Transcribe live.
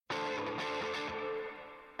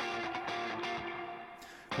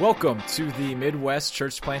Welcome to the Midwest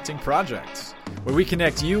Church Planting Project, where we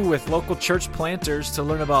connect you with local church planters to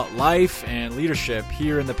learn about life and leadership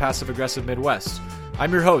here in the passive-aggressive Midwest.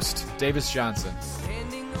 I'm your host, Davis Johnson.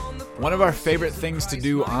 One of our favorite things to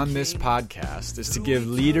do on this podcast is to give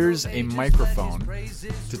leaders a microphone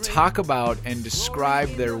to talk about and describe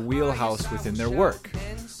their wheelhouse within their work,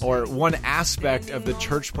 or one aspect of the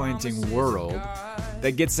church planting world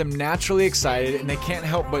that gets them naturally excited and they can't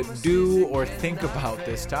help but do or think about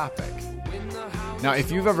this topic. Now,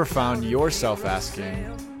 if you've ever found yourself asking,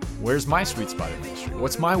 where's my sweet spot in ministry?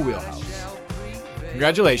 What's my wheelhouse?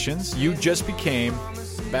 Congratulations, you just became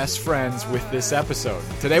best friends with this episode.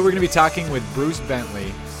 Today we're going to be talking with Bruce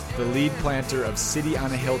Bentley, the lead planter of City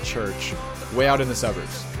on a Hill Church, way out in the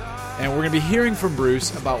suburbs. And we're going to be hearing from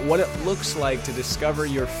Bruce about what it looks like to discover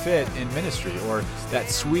your fit in ministry, or that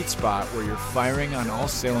sweet spot where you're firing on all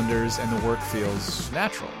cylinders and the work feels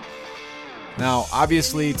natural. Now,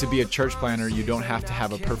 obviously, to be a church planter, you don't have to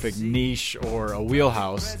have a perfect niche or a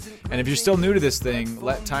wheelhouse. And if you're still new to this thing,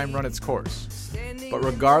 let time run its course. But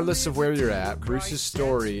regardless of where you're at, Bruce's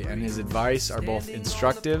story and his advice are both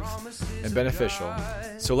instructive and beneficial.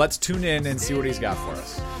 So let's tune in and see what he's got for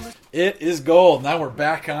us. It is gold. Now we're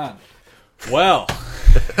back on. Well,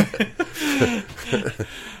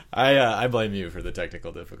 I blame you for the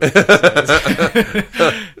technical difficulties.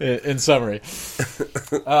 In summary,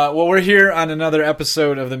 well, we're here on another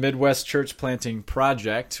episode of the Midwest Church Planting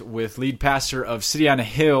Project with lead pastor of City on a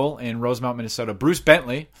Hill in Rosemount, Minnesota, Bruce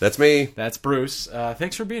Bentley. That's me. That's Bruce.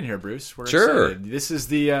 Thanks for being here, Bruce. We're sure. excited. This is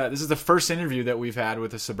the first interview that we've had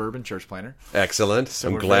with a suburban church planter. Excellent. So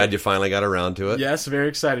I'm glad you finally got around to it. Yes, very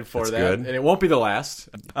excited for that. Good. And it won't be the last.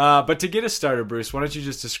 But to get us started, Bruce, why don't you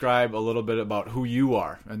just describe a little bit about who you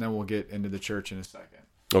are, and then we'll get into the church in a second.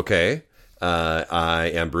 Okay. I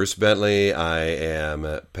am Bruce Bentley. I am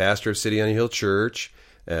a pastor of City on a Hill Church.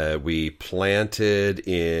 We planted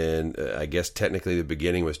in, I guess technically the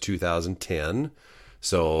beginning was 2010.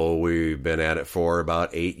 So we've been at it for about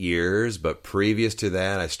 8 years. But previous to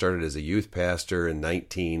that, I started as a youth pastor in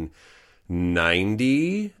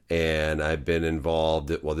 1990. And I've been involved,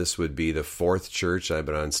 this would be the fourth church I've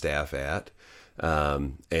been on staff at.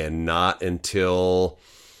 And not until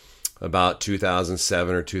about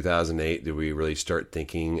 2007 or 2008 did we really start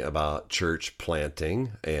thinking about church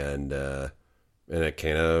planting, and it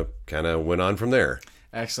kind of went on from there.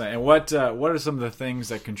 Excellent. And what are some of the things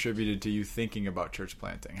that contributed to you thinking about church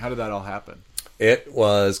planting? How did that all happen? It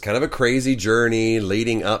was kind of a crazy journey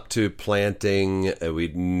leading up to planting.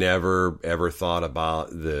 We'd never ever thought about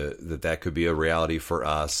that could be a reality for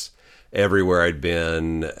us. Everywhere I'd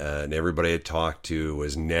been and everybody I talked to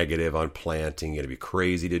was negative on planting. You're going to be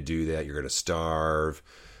crazy to do that. You're going to starve.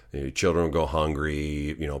 Your children will go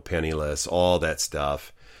hungry, penniless, all that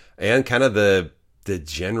stuff. And kind of the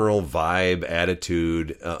general vibe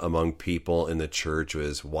attitude among people in the church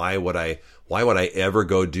was, why would I ever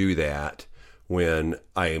go do that when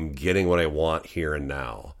I am getting what I want here and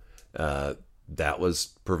now? That was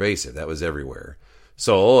pervasive. That was everywhere.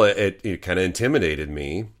 So it kind of intimidated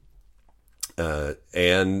me.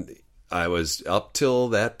 And I was, up till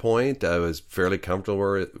that point, I was fairly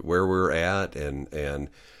comfortable where we're at, and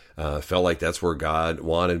felt like that's where God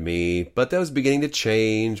wanted me. But that was beginning to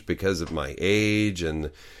change because of my age and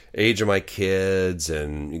the age of my kids,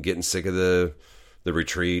 and getting sick of the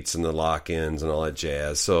retreats and the lock-ins and all that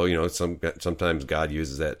jazz. So, sometimes God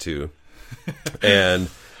uses that too.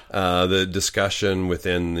 And the discussion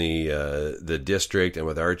within the district and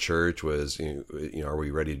with our church was, are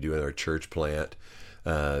we ready to do our church plant?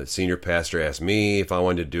 Senior pastor asked me if I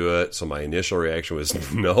wanted to do it, so my initial reaction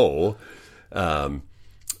was no. And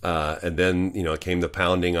then, it came the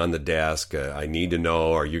pounding on the desk. I need to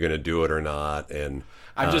know, are you going to do it or not? And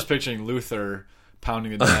I'm just picturing Luther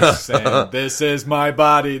pounding the desk saying, "This is my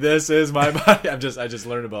body. This is my body." I just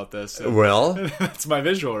learned about this. Well, that's my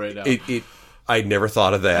visual right now. I'd never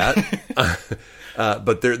thought of that,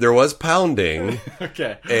 but there was pounding.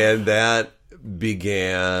 Okay. And that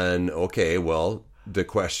began, okay, well, the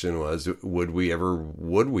question was, would we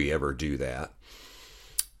ever do that?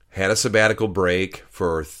 Had a sabbatical break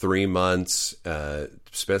for 3 months,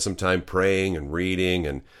 spent some time praying and reading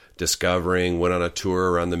and discovering, went on a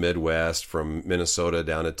tour around the Midwest from Minnesota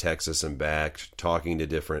down to Texas and back, talking to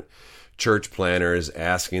different church planners,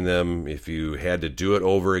 asking them, if you had to do it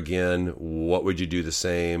over again, what would you do the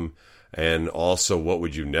same? And also, what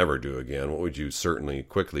would you never do again? What would you certainly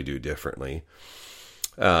quickly do differently?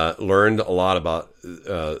 Learned a lot about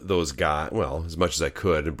those guys, well, as much as I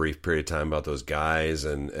could in a brief period of time, about those guys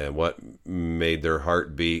and what made their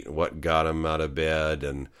heart beat, what got them out of bed,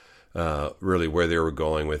 and really where they were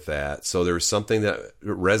going with that. So there was something that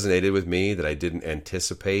resonated with me that I didn't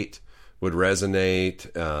anticipate would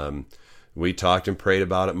resonate. We talked and prayed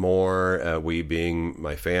about it more, we being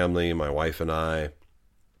my family, my wife and I.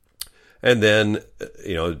 And then,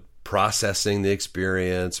 processing the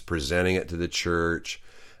experience, presenting it to the church.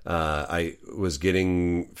 I was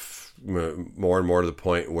getting more and more to the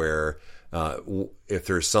point where if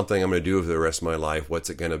there's something I'm going to do for the rest of my life, what's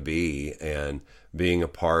it going to be? And being a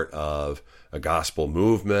part of a gospel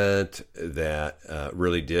movement that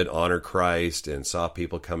really did honor Christ and saw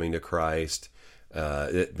people coming to Christ,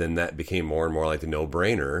 then that became more and more like the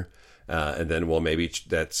no-brainer. And then, well, maybe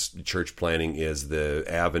that's church planting is the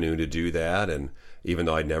avenue to do that. And even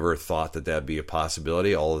though I never thought that that'd be a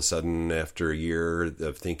possibility, all of a sudden, after a year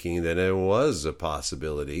of thinking that it was a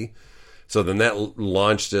possibility, so then that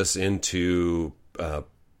launched us into,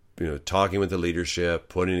 talking with the leadership,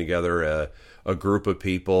 putting together a group of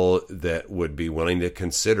people that would be willing to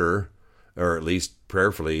consider, or at least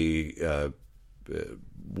prayerfully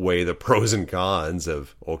weigh the pros and cons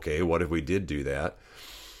of, okay, what if we did do that?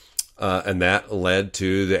 And that led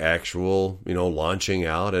to the actual, launching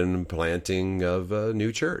out and planting of a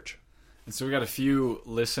new church. And so we got a few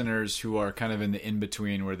listeners who are kind of in the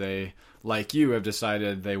in-between where they, like you, have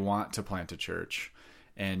decided they want to plant a church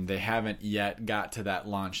and they haven't yet got to that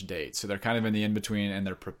launch date. So they're kind of in the in-between and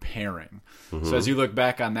they're preparing. Mm-hmm. So as you look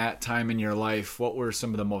back on that time in your life, what were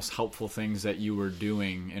some of the most helpful things that you were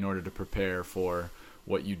doing in order to prepare for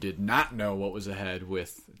what you did not know what was ahead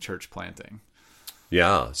with church planting?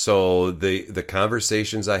 Yeah, so the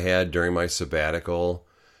conversations I had during my sabbatical,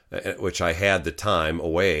 which I had the time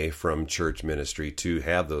away from church ministry to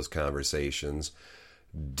have those conversations,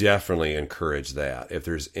 definitely encourage that. If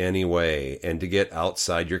there's any way, and to get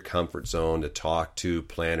outside your comfort zone, to talk to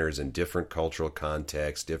planners in different cultural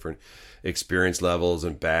contexts, different experience levels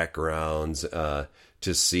and backgrounds,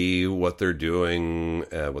 to see what they're doing,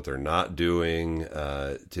 what they're not doing,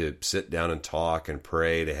 to sit down and talk and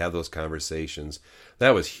pray, to have those conversations.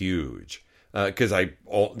 That was huge. Because the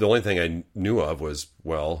only thing I knew of was,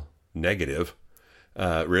 negative,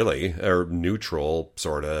 really, or neutral,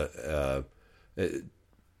 sort of.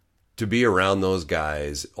 To be around those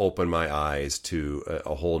guys opened my eyes to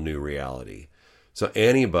a whole new reality. So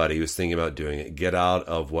anybody who's thinking about doing it, get out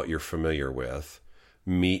of what you're familiar with.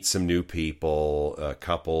 Meet some new people,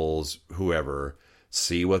 couples, whoever,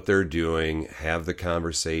 see what they're doing, have the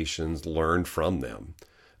conversations, learn from them.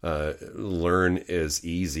 Learn as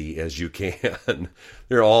easy as you can.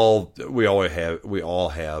 We all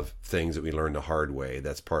have things that we learn the hard way.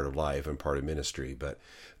 That's part of life and part of ministry. But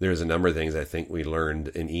there's a number of things I think we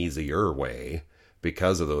learned an easier way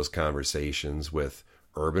because of those conversations with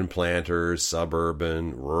urban planters,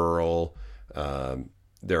 suburban, rural.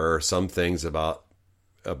 There are some things about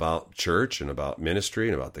church and about ministry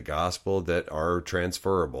and about the gospel that are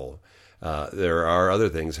transferable. There are other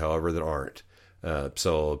things, however, that aren't.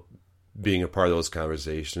 So being a part of those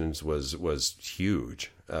conversations was huge.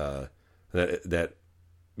 That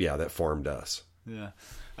formed us. Yeah.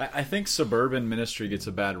 I think suburban ministry gets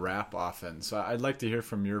a bad rap often. So I'd like to hear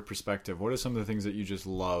from your perspective. What are some of the things that you just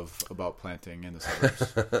love about planting in the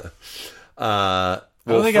suburbs? I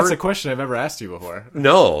don't think that's a question I've ever asked you before.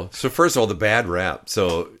 No. So first of all, the bad rap.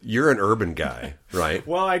 So you're an urban guy, right?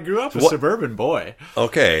 Well, I grew up a suburban boy.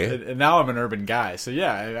 Okay. And now I'm an urban guy. So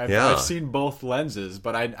I've seen both lenses,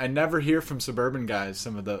 but I never hear from suburban guys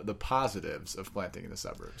some of the positives of planting in the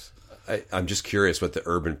suburbs. I'm just curious what the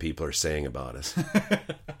urban people are saying about us.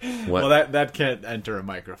 Well, that can't enter a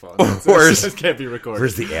microphone. That can't be recorded.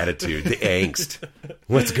 Where's the attitude, the angst?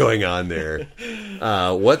 What's going on there?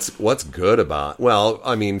 What's good about? Well,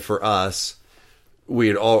 I mean, for us,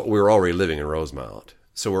 we were already living in Rosemount,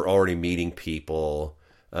 so we're already meeting people.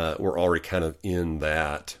 We're already kind of in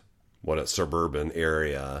that a suburban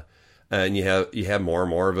area, and you have more and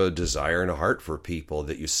more of a desire and a heart for people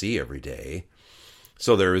that you see every day.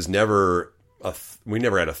 So there was never we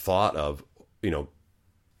never had a thought of,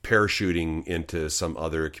 parachuting into some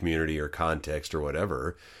other community or context or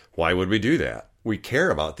whatever. Why would we do that? We care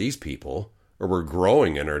about these people, or we're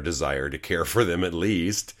growing in our desire to care for them at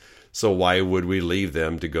least. So why would we leave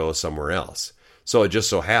them to go somewhere else? So it just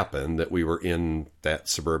so happened that we were in that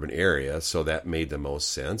suburban area. So that made the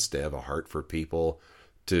most sense to have a heart for people,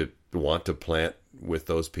 to want to plant with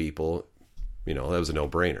those people. That was a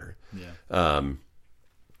no-brainer. Yeah.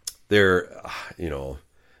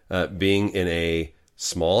 Being in a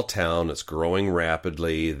small town that's growing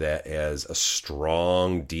rapidly, that has a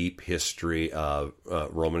strong, deep history of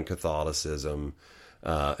Roman Catholicism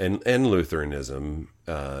and Lutheranism,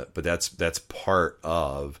 but that's part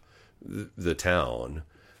of the town.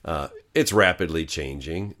 It's rapidly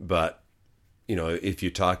changing, but if you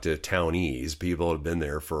talk to townies, people who have been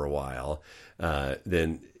there for a while,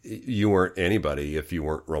 then you weren't anybody if you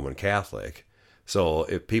weren't Roman Catholic. So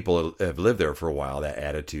if people have lived there for a while, that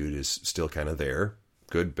attitude is still kind of there.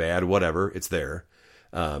 Good, bad, whatever, it's there.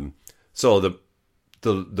 So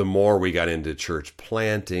the more we got into church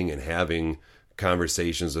planting and having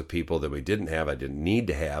conversations with people that I didn't need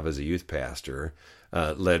to have as a youth pastor,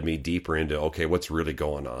 led me deeper into, okay, what's really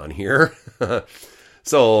going on here?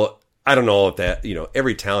 So I don't know if that,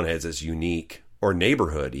 every town has its unique, or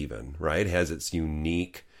neighborhood even, right, has its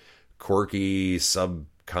unique, quirky,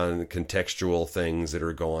 contextual things that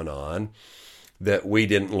are going on that we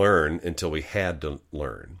didn't learn until we had to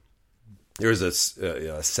learn. There's a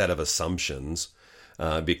set of assumptions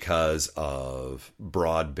because of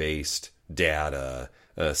broad-based data,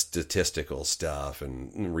 statistical stuff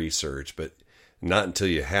and research, but not until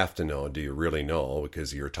you have to know do you really know,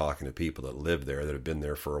 because you're talking to people that live there, that have been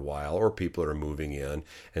there for a while, or people that are moving in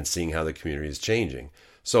and seeing how the community is changing.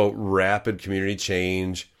 So rapid community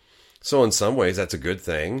change. So in some ways, that's a good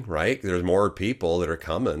thing, right? There's more people that are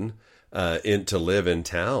coming in to live in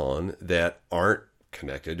town that aren't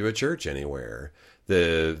connected to a church anywhere.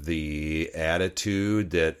 The attitude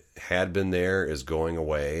that had been there is going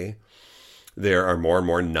away. There are more and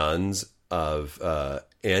more nuns of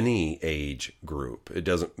any age group. It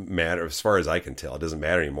doesn't matter, as far as I can tell, it doesn't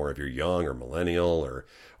matter anymore if you're young or millennial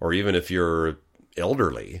or even if you're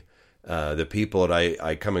elderly. The people that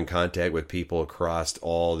I come in contact with, people across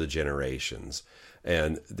all the generations,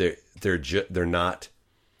 and they're not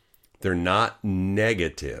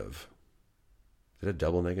negative. Is it a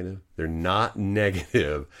double negative? They're not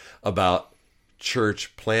negative about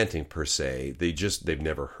church planting per se. They've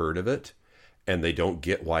never heard of it, and they don't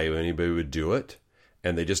get why anybody would do it,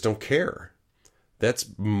 and they just don't care.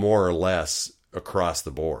 That's more or less across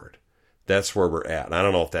the board. That's where we're at. And I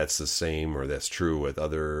don't know if that's the same or that's true with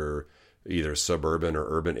other either suburban or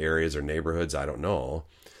urban areas or neighborhoods. I don't know.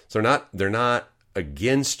 So they're not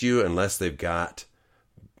against you unless they've got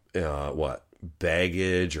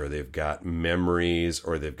baggage, or they've got memories,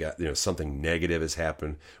 or they've got something negative has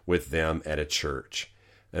happened with them at a church.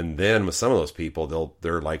 And then with some of those people,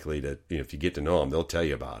 they're likely to, if you get to know them, they'll tell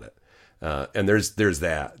you about it. And there's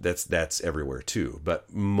that's everywhere too.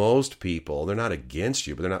 But most people, they're not against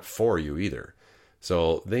you, but they're not for you either.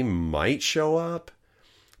 So they might show up,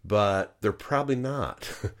 but they're probably not.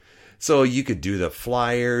 So you could do the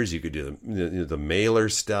flyers, you could do the mailer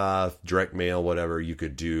stuff, direct mail, whatever. You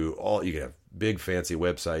could have big fancy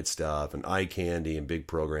website stuff and eye candy and big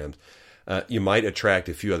programs. You might attract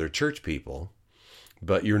a few other church people,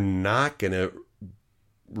 but you're not going to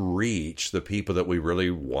reach the people that we really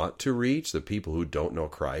want to reach, the people who don't know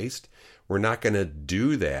Christ. We're not going to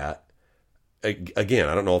do that. Again,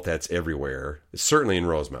 I don't know if that's everywhere. It's certainly in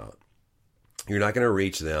Rosemount. You're not going to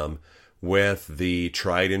reach them with the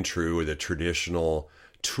tried and true or the traditional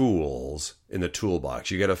tools in the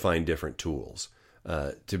toolbox. You got to find different tools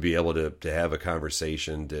to be able to have a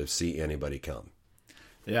conversation, to see anybody come.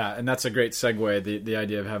 Yeah, and that's a great segue, the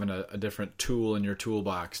idea of having a different tool in your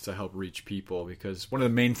toolbox to help reach people, because one of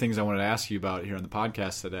the main things I wanted to ask you about here on the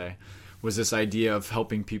podcast today was this idea of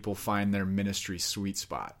helping people find their ministry sweet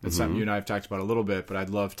spot. That's something you and I have talked about a little bit, but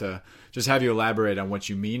I'd love to just have you elaborate on what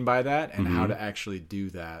you mean by that and how to actually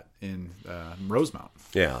do that in Rosemount.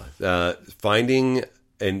 Yeah, finding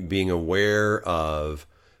and being aware of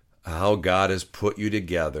how God has put you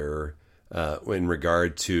together in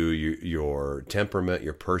regard to your temperament,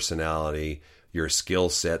 your personality, your skill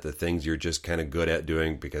set, the things you're just kind of good at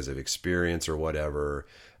doing because of experience or whatever,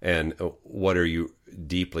 and what are you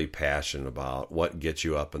deeply passionate about, what gets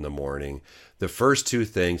you up in the morning. The first two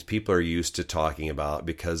things people are used to talking about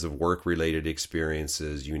because of work-related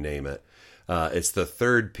experiences, you name it. It's the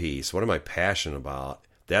third piece, what am I passionate about?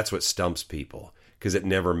 That's what stumps people, because it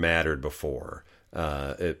never mattered before.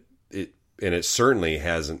 And it certainly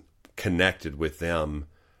hasn't connected with them,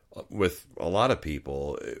 with a lot of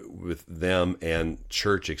people, with them and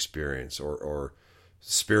church experience or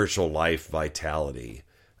spiritual life vitality.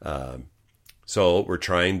 So we're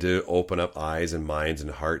trying to open up eyes and minds and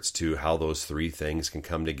hearts to how those three things can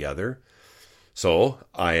come together. So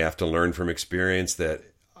I have to learn from experience that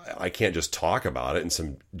I can't just talk about it in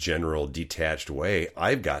some general detached way.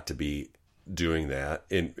 I've got to be doing that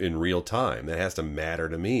in real time. That has to matter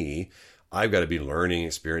to me. I've got to be learning,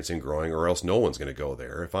 experiencing, growing, or else no one's going to go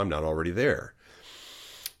there if I'm not already there.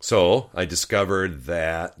 So I discovered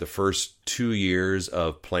that the first 2 years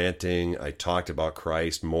of planting, I talked about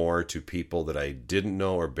Christ more to people that I didn't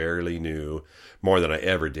know or barely knew, more than I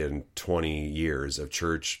ever did in 20 years of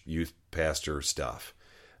church youth pastor stuff.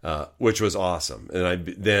 which was awesome. And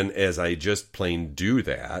then as I just plain do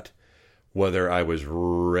that, whether I was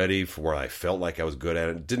ready for what I felt like I was good at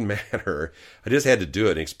it, didn't matter. I just had to do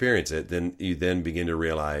it and experience it. Then you then begin to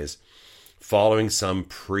realize following some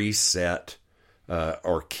preset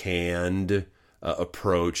or canned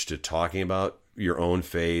approach to talking about your own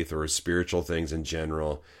faith or spiritual things in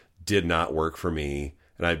general did not work for me.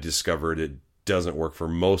 And I've discovered it doesn't work for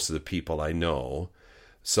most of the people I know.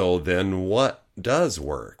 So then what does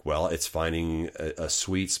work? Well, it's finding a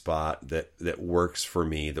sweet spot that works for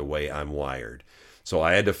me the way I'm wired. So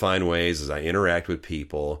I had to find ways as I interact with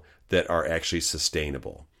people that are actually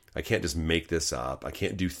sustainable. I can't just make this up. I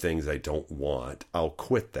can't do things I don't want. I'll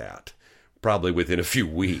quit that probably within a few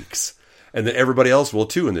weeks. And then everybody else will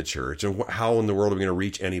too in the church. And how in the world are we going to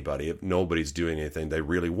reach anybody if nobody's doing anything they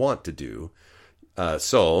really want to do?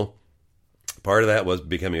 So part of that was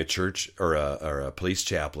becoming a church or a police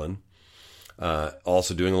chaplain.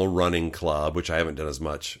 Also doing a little running club, which I haven't done as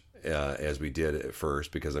much as we did at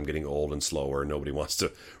first because I'm getting old and slower. Nobody wants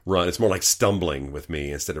to run. It's more like stumbling with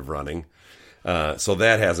me instead of running. So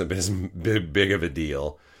that hasn't been as big of a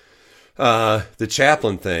deal. The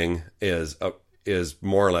chaplain thing is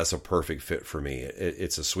more or less a perfect fit for me.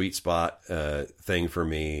 It's a sweet spot thing for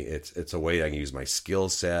me. It's a way I can use my skill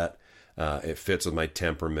set. It fits with my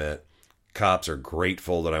temperament. Cops are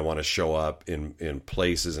grateful that I want to show up in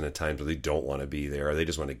places and at times where they don't want to be there. They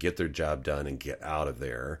just want to get their job done and get out of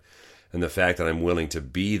there. And the fact that I'm willing to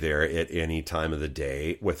be there at any time of the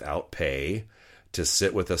day without pay, to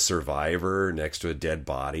sit with a survivor next to a dead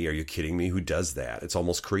body. Are you kidding me? Who does that? It's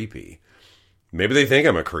almost creepy. Maybe they think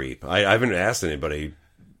I'm a creep. I haven't asked anybody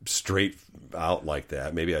straight out like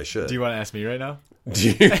that. Maybe I should. Do you want to ask me right now?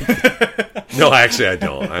 No, actually, I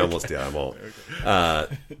don't. I almost did. I won't.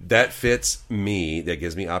 That fits me. That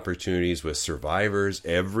gives me opportunities with survivors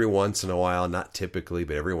every once in a while, not typically,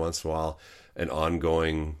 but every once in a while, an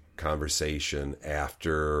ongoing conversation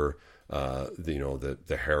after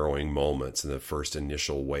the harrowing moments and the first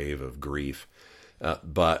initial wave of grief.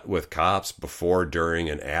 But with cops, before, during,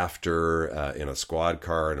 and after, in a squad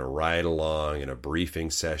car, in a ride along, in a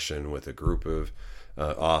briefing session with a group of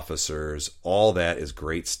officers, all that is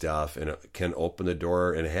great stuff, and it can open the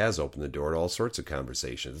door, and it has opened the door to all sorts of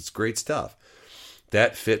conversations. It's great stuff.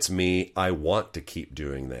 That fits me. I want to keep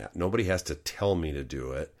doing that. Nobody has to tell me to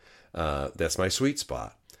do it. That's my sweet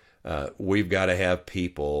spot. We've got to have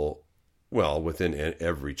people, well, within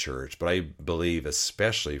every church, but I believe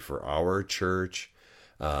especially for our church,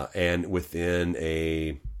 and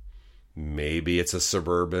within maybe it's a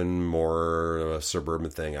suburban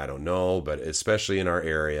thing, I don't know, but especially in our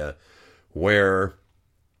area where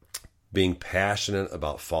being passionate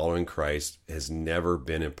about following Christ has never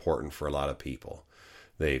been important for a lot of people.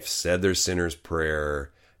 They've said their sinner's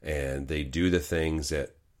prayer and they do the things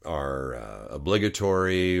that are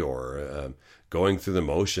obligatory or going through the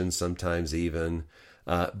motions sometimes even.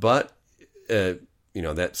 But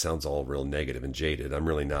that sounds all real negative and jaded. I'm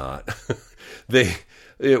really not.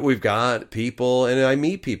 We've got people, and I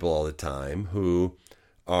meet people all the time who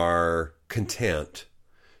are content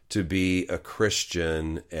to be a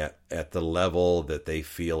Christian at the level that they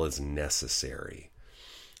feel is necessary.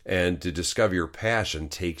 And to discover your passion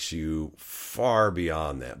takes you far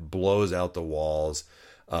beyond that, blows out the walls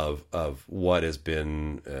of what has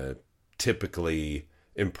been typically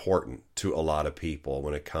important to a lot of people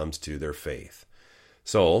when it comes to their faith.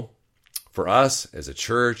 So for us as a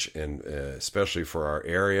church, and especially for our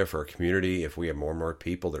area, for our community, if we have more and more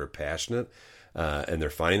people that are passionate and they're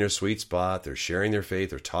finding their sweet spot, they're sharing their faith,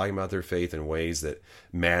 they're talking about their faith in ways that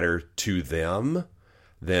matter to them,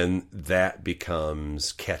 then that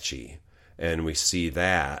becomes catchy. And we see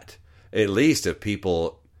that, at least I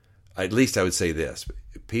would say this,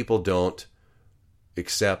 if people don't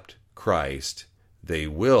accept Christ, they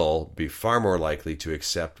will be far more likely to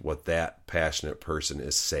accept what that passionate person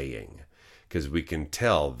is saying. Because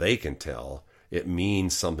they can tell it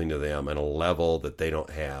means something to them at a level that they don't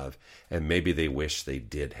have, and maybe they wish they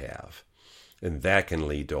did have. And that can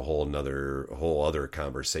lead to a whole other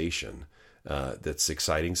conversation that's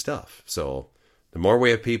exciting stuff. So the more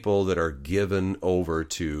we have people that are given over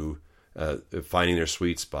to finding their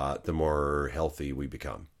sweet spot, the more healthy we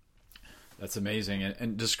become. That's amazing.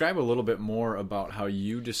 And describe a little bit more about how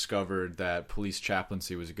you discovered that police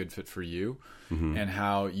chaplaincy was a good fit for you, mm-hmm. and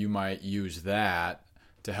how you might use that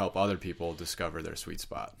to help other people discover their sweet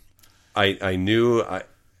spot. I knew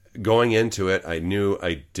going into it, I knew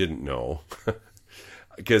I didn't know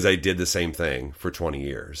because I did the same thing for 20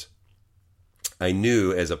 years. I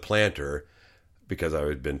knew as a planter, because I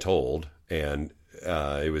had been told, and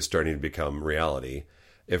it was starting to become reality,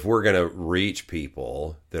 if we're going to reach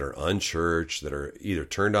people that are unchurched, that are either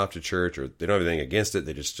turned off to church or they don't have anything against it,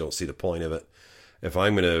 they just don't see the point of it. If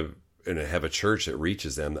I'm going to have a church that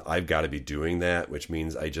reaches them, I've got to be doing that, which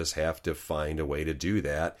means I just have to find a way to do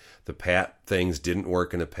that. The PAT things didn't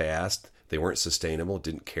work in the past. They weren't sustainable,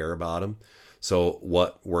 didn't care about them. So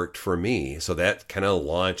what worked for me? So that kind of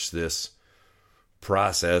launched this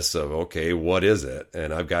process of, okay, what is it?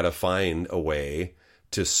 And I've got to find a way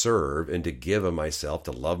to serve and to give of myself,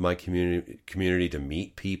 to love my community, to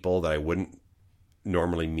meet people that I wouldn't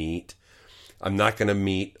normally meet. I'm not going to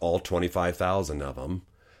meet all 25,000 of them.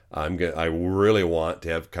 I really want to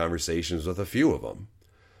have conversations with a few of them.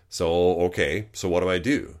 So, okay, so what do I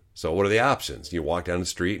do? So what are the options? You walk down the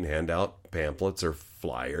street and hand out pamphlets or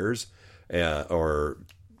flyers or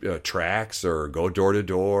tracts or go door to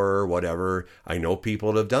door, whatever. I know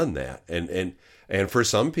people that have done that. And for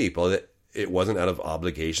some people, that it wasn't out of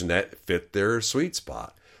obligation, that fit their sweet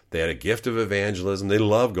spot. They had a gift of evangelism. They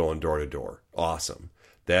love going door to door. Awesome.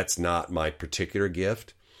 That's not my particular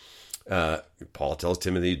gift. Paul tells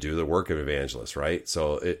Timothy, do the work of evangelist, right?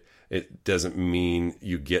 So it doesn't mean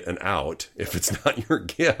you get an out if it's not your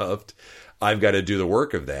gift. I've got to do the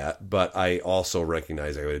work of that, but I also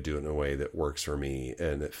recognize I got to do it in a way that works for me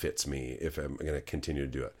and that fits me if I'm going to continue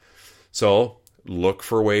to do it. So look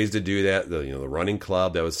for ways to do that. The running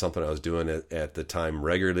club, that was something I was doing at the time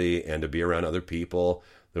regularly, and to be around other people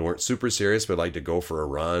that weren't super serious, but like to go for a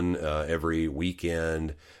run every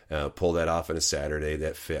weekend, pull that off on a Saturday.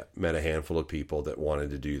 That fit. Met a handful of people that wanted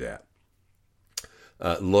to do that.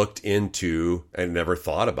 Looked into, and never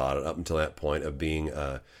thought about it up until that point, of being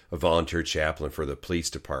a volunteer chaplain for the police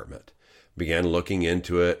department. Began looking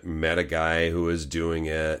into it, met a guy who was doing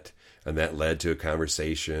it, and that led to a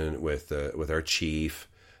conversation with our chief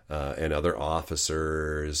and other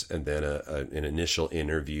officers, and then an initial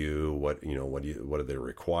interview. What do they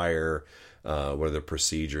require? What are the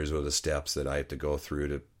procedures? What are the steps that I have to go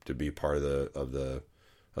through to be part of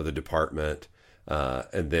the department?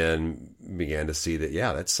 And then began to see that,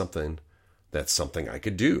 yeah, that's something I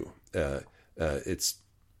could do.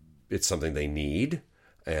 It's something they need,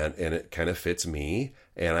 and it kind of fits me,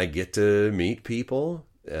 and I get to meet people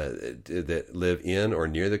that live in or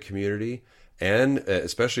near the community, and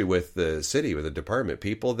especially with the city, with the department,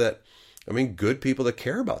 good people that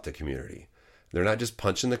care about the community. They're not just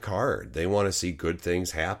punching the card. They want to see good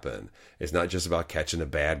things happen. It's not just about catching the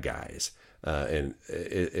bad guys. And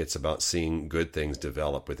it's about seeing good things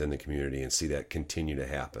develop within the community and see that continue to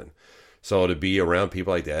happen. So to be around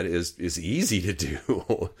people like that is easy to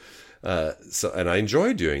do. And I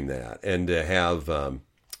enjoy doing that, and to have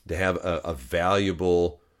a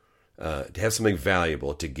valuable, to have something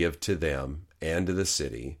valuable to give to them and to the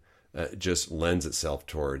city, just lends itself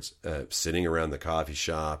towards sitting around the coffee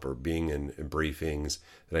shop or being in briefings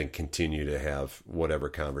that I can continue to have whatever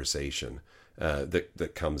conversation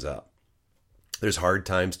that comes up. There's hard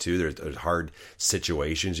times too. There's hard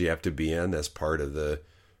situations you have to be in. That's part of the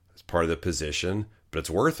position, but it's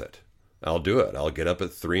worth it. I'll do it. I'll get up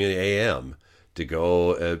at 3 a.m. to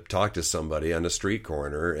go talk to somebody on the street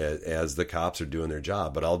corner as the cops are doing their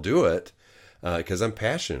job, but I'll do it because I'm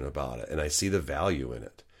passionate about it and I see the value in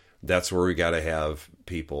it. That's where we got to have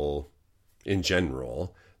people in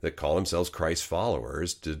general that call themselves Christ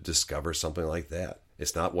followers to discover something like that.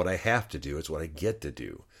 It's not what I have to do. It's what I get to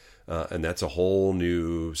do. And that's a whole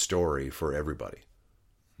new story for everybody.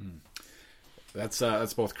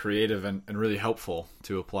 That's both creative and really helpful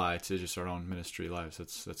to apply to just our own ministry lives.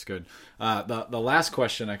 That's good. The last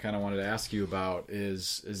question I kind of wanted to ask you about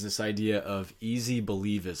is this idea of easy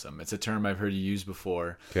believism. It's a term I've heard you use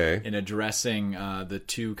before. Okay. In addressing the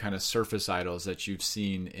two kind of surface idols that you've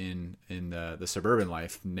seen in the suburban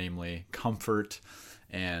life, namely comfort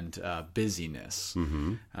and busyness.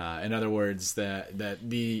 Mm-hmm. In other words,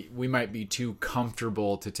 we might be too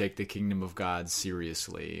comfortable to take the kingdom of God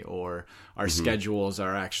seriously, or our schedules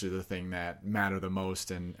are actually the thing that matter the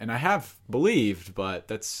most. And I have believed, but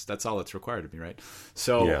that's all that's required of me, right?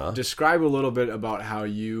 So Describe a little bit about how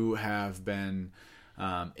you have been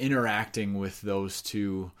interacting with those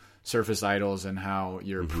two surface idols, and how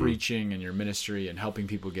your preaching and your ministry and helping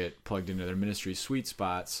people get plugged into their ministry sweet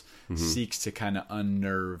spots seeks to kind of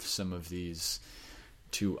unnerve some of these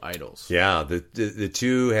two idols. Yeah, the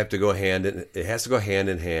two have to go hand in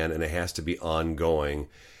hand, and it has to be ongoing,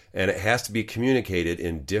 and it has to be communicated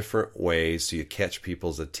in different ways so you catch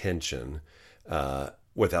people's attention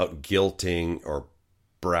without guilting or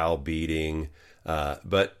browbeating,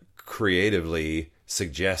 but creatively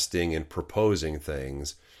suggesting and proposing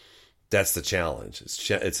things. That's the challenge.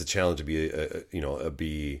 It's a challenge to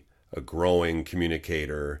be a growing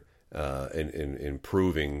communicator and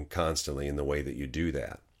improving constantly in the way that you do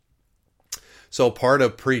that. So part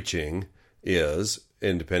of preaching is,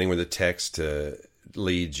 and depending where the text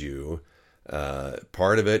leads you,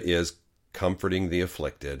 part of it is comforting the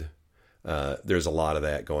afflicted. There's a lot of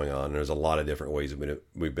that going on. There's a lot of different ways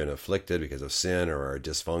we've been afflicted because of sin or our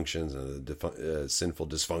dysfunctions and the sinful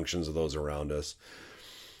dysfunctions of those around us.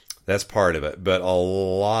 That's part of it. But a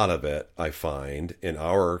lot of it, I find, in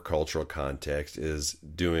our cultural context, is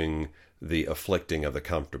doing the afflicting of the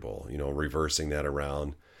comfortable, reversing that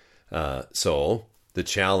around. So the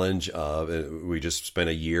challenge of, we just spent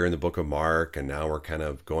a year in the book of Mark, and now we're kind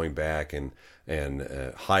of going back and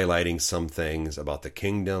highlighting some things about the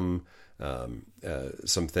kingdom,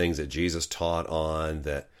 some things that Jesus taught on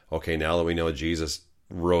that, okay, now that we know Jesus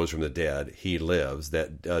rose from the dead, he lives,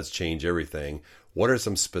 that does change everything. What are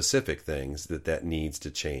some specific things that needs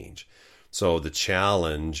to change? So the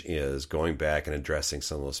challenge is going back and addressing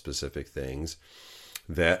some of those specific things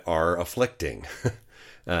that are afflicting,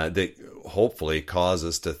 that hopefully cause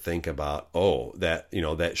us to think about,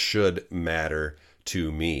 that should matter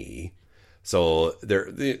to me. So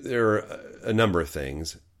there are a number of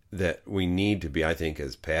things that we need to be, I think,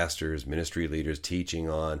 as pastors, ministry leaders, teaching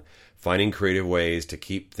on, finding creative ways to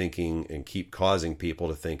keep thinking and keep causing people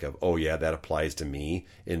to think of, oh yeah, that applies to me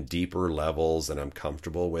in deeper levels than I'm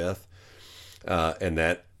comfortable with. And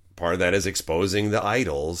that part of that is exposing the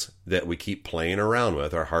idols that we keep playing around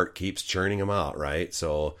with. Our heart keeps churning them out, right?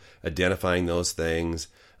 So identifying those things.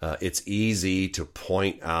 It's easy to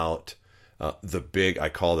point out the big, I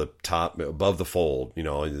call the top, above the fold,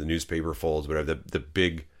 the newspaper folds, whatever, the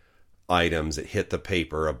big items that hit the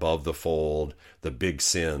paper above the fold, the big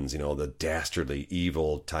sins, the dastardly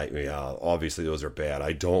evil type. Yeah, obviously those are bad.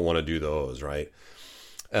 I don't want to do those, right?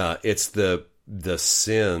 It's the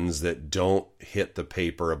sins that don't hit the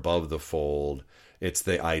paper above the fold. It's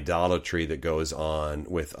the idolatry that goes on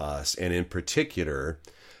with us. And in particular,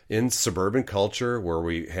 in suburban culture where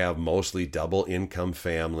we have mostly double income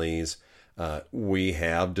families, we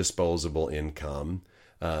have disposable income.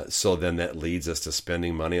 So then that leads us to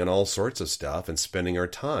spending money on all sorts of stuff and spending our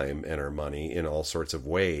time and our money in all sorts of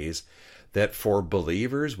ways that for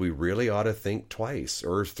believers, we really ought to think twice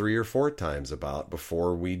or 3 or 4 times about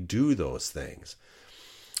before we do those things.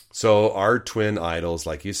 So our twin idols,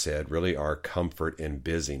 like you said, really are comfort and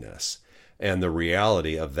busyness. And the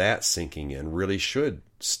reality of that sinking in really should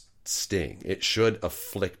sting. It should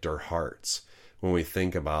afflict our hearts when we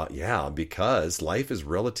think about, because life is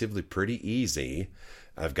relatively pretty easy.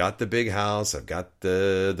 I've got the big house, I've got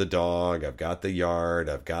the dog, I've got the yard,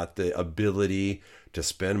 I've got the ability to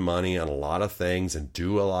spend money on a lot of things and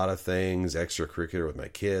do a lot of things, extracurricular with my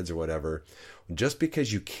kids or whatever. Just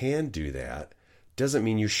because you can do that doesn't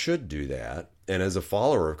mean you should do that. And as a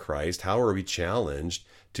follower of Christ, how are we challenged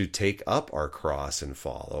to take up our cross and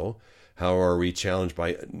follow? How are we challenged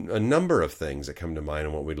by a number of things that come to mind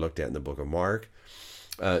in what we looked at in the book of Mark?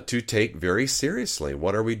 To take very seriously,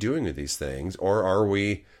 what are we doing with these things, or are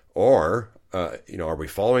we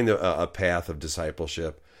following a path of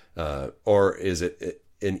discipleship, or is it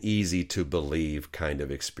an easy to believe kind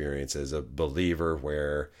of experience as a believer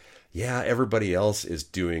where, everybody else is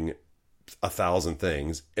doing 1,000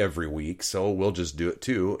 things every week, so we'll just do it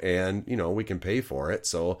too, and we can pay for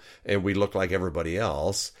it, and we look like everybody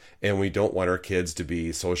else, and we don't want our kids to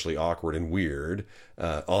be socially awkward and weird,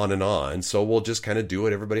 on and on, so we'll just kind of do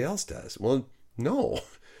what everybody else does. Well, no,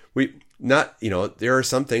 there are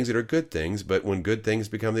some things that are good things, but when good things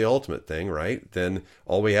become the ultimate thing, right, then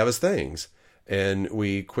all we have is things, and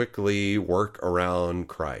we quickly work around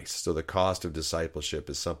Christ. So the cost of discipleship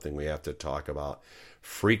is something we have to talk about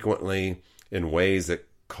frequently in ways that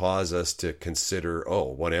cause us to consider,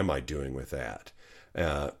 what am I doing with that?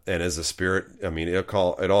 And as the Spirit,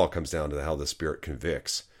 it all comes down to how the Spirit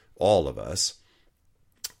convicts all of us.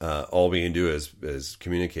 All we can do as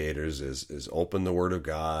communicators is open the Word of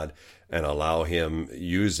God and allow Him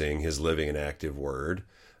using His living and active Word.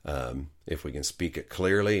 If we can speak it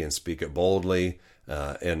clearly and speak it boldly,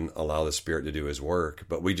 and allow the Spirit to do His work.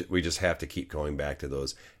 But we just have to keep going back to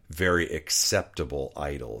those very acceptable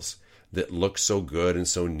idols that look so good and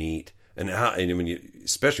so neat. And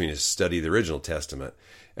especially when you study the original Testament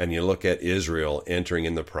and you look at Israel entering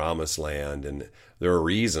in the promised land, and there are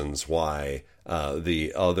reasons why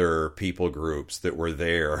the other people groups that were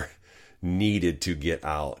there needed to get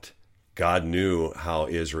out. God knew how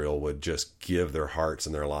Israel would just give their hearts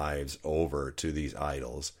and their lives over to these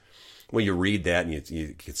idols. Well, you read that and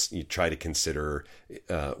you try to consider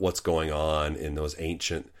what's going on in those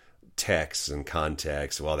ancient texts and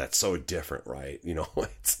contexts. Well, that's so different, right?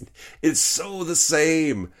 It's so the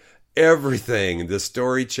same. everything. The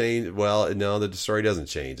story changed. Well, no, the story doesn't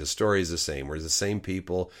change. The story is the same. We're the same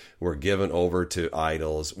people. We're given over to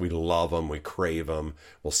idols. We love them. We crave them.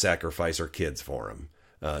 We'll sacrifice our kids for them.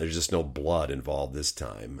 There's just no blood involved this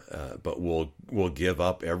time. But we'll give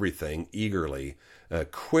up everything eagerly,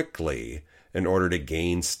 quickly, in order to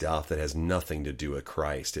gain stuff that has nothing to do with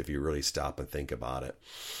Christ, if you really stop and think about it.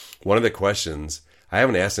 One of the questions, I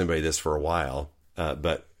haven't asked anybody this for a while,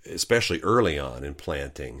 but especially early on in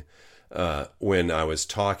planting, when I was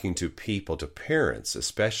talking to people, to parents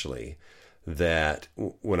especially, that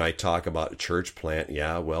when I talk about a church plant,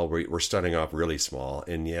 we're starting off really small,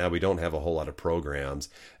 and we don't have a whole lot of programs,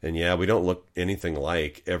 and we don't look anything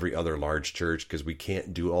like every other large church because we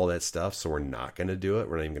can't do all that stuff, so we're not going to do it.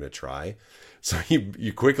 We're not even going to try. So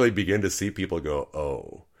you quickly begin to see people go,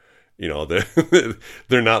 oh,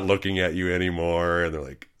 they're not looking at you anymore, and they're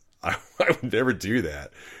like, I would never do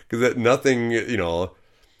that because nothing,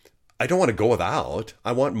 I don't want to go without.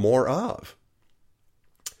 I want more of.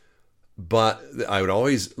 But I would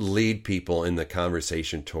always lead people in the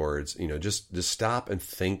conversation towards, just stop and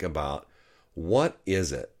think about what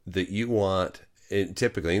is it that you want,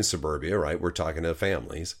 typically in suburbia, right? We're talking to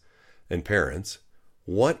families and parents.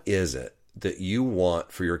 What is it that you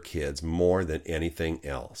want for your kids more than anything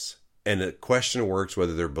else? And the question works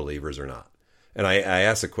whether they're believers or not. And I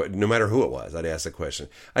asked a question, no matter who it was, I'd ask the question.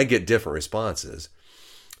 I get different responses.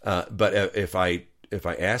 But if I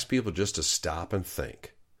ask people just to stop and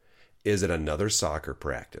think, is it another soccer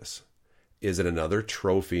practice? Is it another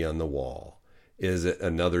trophy on the wall? Is it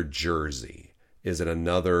another jersey? Is it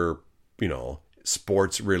another,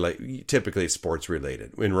 sports related? Typically it's sports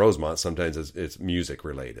related. In Rosemont, sometimes it's music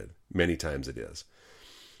related. Many times it is.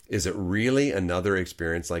 Is it really another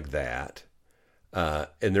experience like that?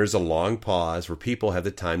 And there's a long pause where people have the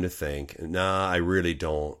time to think, nah, I really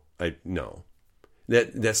don't. No.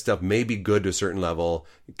 That stuff may be good to a certain level,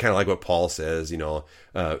 kind of like what Paul says,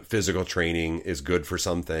 physical training is good for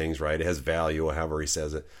some things, right? It has value, however he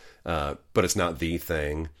says it, but it's not the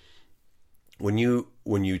thing. When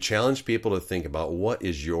you challenge people to think about what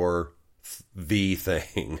is the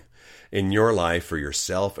thing in your life for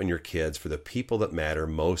yourself and your kids, for the people that matter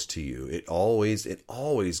most to you, it always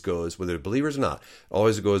goes, whether they're believers or not,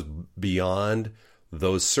 always goes beyond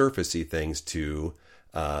those surfacey things to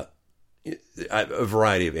a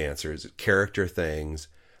variety of answers, character things.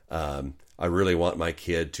 I really want my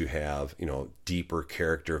kid to have, deeper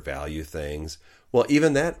character value things. Well,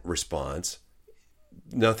 even that response,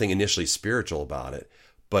 nothing initially spiritual about it,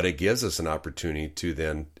 but it gives us an opportunity to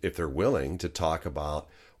then, if they're willing, to talk about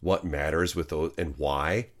what matters with those and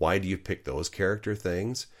why. Why do you pick those character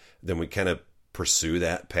things? Then we kind of pursue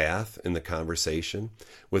that path in the conversation.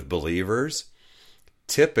 With believers,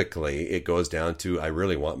 typically, it goes down to, I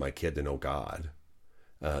really want my kid to know God.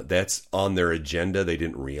 That's on their agenda. They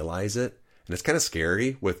didn't realize it. And it's kind of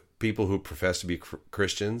scary with people who profess to be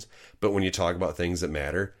Christians. But when you talk about things that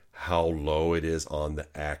matter, how low it is on the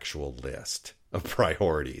actual list of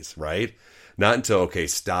priorities, right? Not until,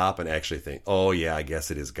 stop and actually think, oh, yeah, I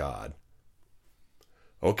guess it is God.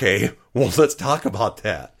 Okay, well, let's talk about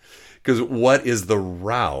that. Because what is the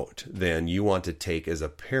route, then, you want to take as a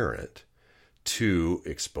parent to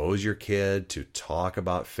expose your kid, to talk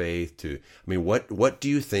about faith, what do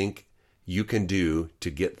you think you can do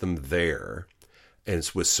to get them there? And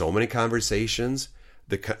it's with so many conversations,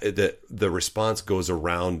 the response goes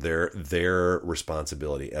around their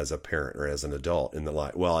responsibility as a parent or as an adult in the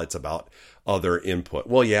life. Well, it's about other input.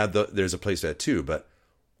 Well, yeah, there's a place for that too, but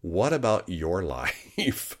what about your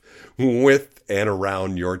life with and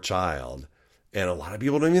around your child? And a lot of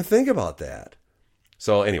people don't even think about that.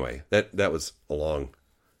 So anyway, that was a long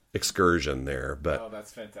excursion there, but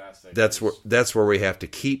that's fantastic. That's where we have to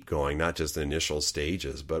keep going, not just the initial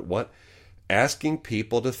stages, but asking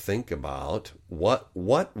people to think about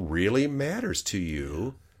what really matters to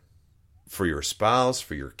you, for your spouse,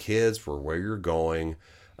 for your kids, for where you're going.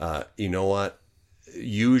 You know what?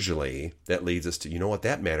 Usually that leads us to,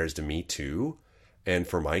 that matters to me too, and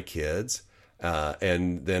for my kids.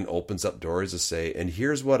 And then opens up doors to say, and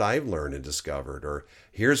here's what I've learned and discovered, or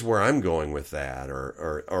here's where I'm going with that,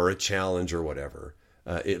 or a challenge or whatever.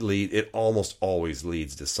 It almost always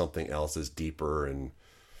leads to something else that's deeper and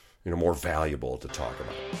more valuable to talk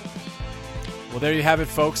about. Well, there you have it,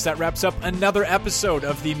 folks. That wraps up another episode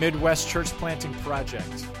of the Midwest Church Planting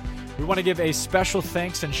Project. We want to give a special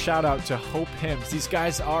thanks and shout out to Hope Hymns. These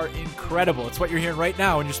guys are incredible. It's what you're hearing right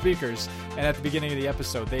now in your speakers and at the beginning of the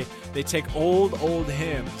episode. They take old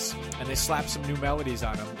hymns and they slap some new melodies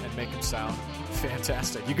on them and make them sound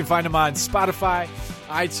fantastic. You can find them on Spotify,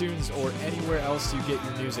 iTunes, or anywhere else you get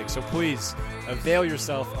your music. So please avail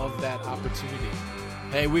yourself of that opportunity.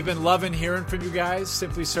 Hey, we've been loving hearing from you guys.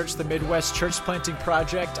 Simply search the Midwest Church Planting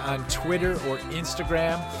Project on Twitter or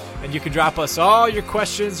Instagram, and you can drop us all your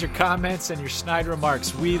questions, your comments, and your snide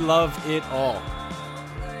remarks. We love it all.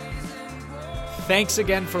 Thanks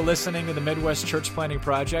again for listening to the Midwest Church Planting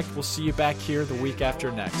Project. We'll see you back here the week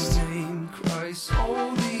after next.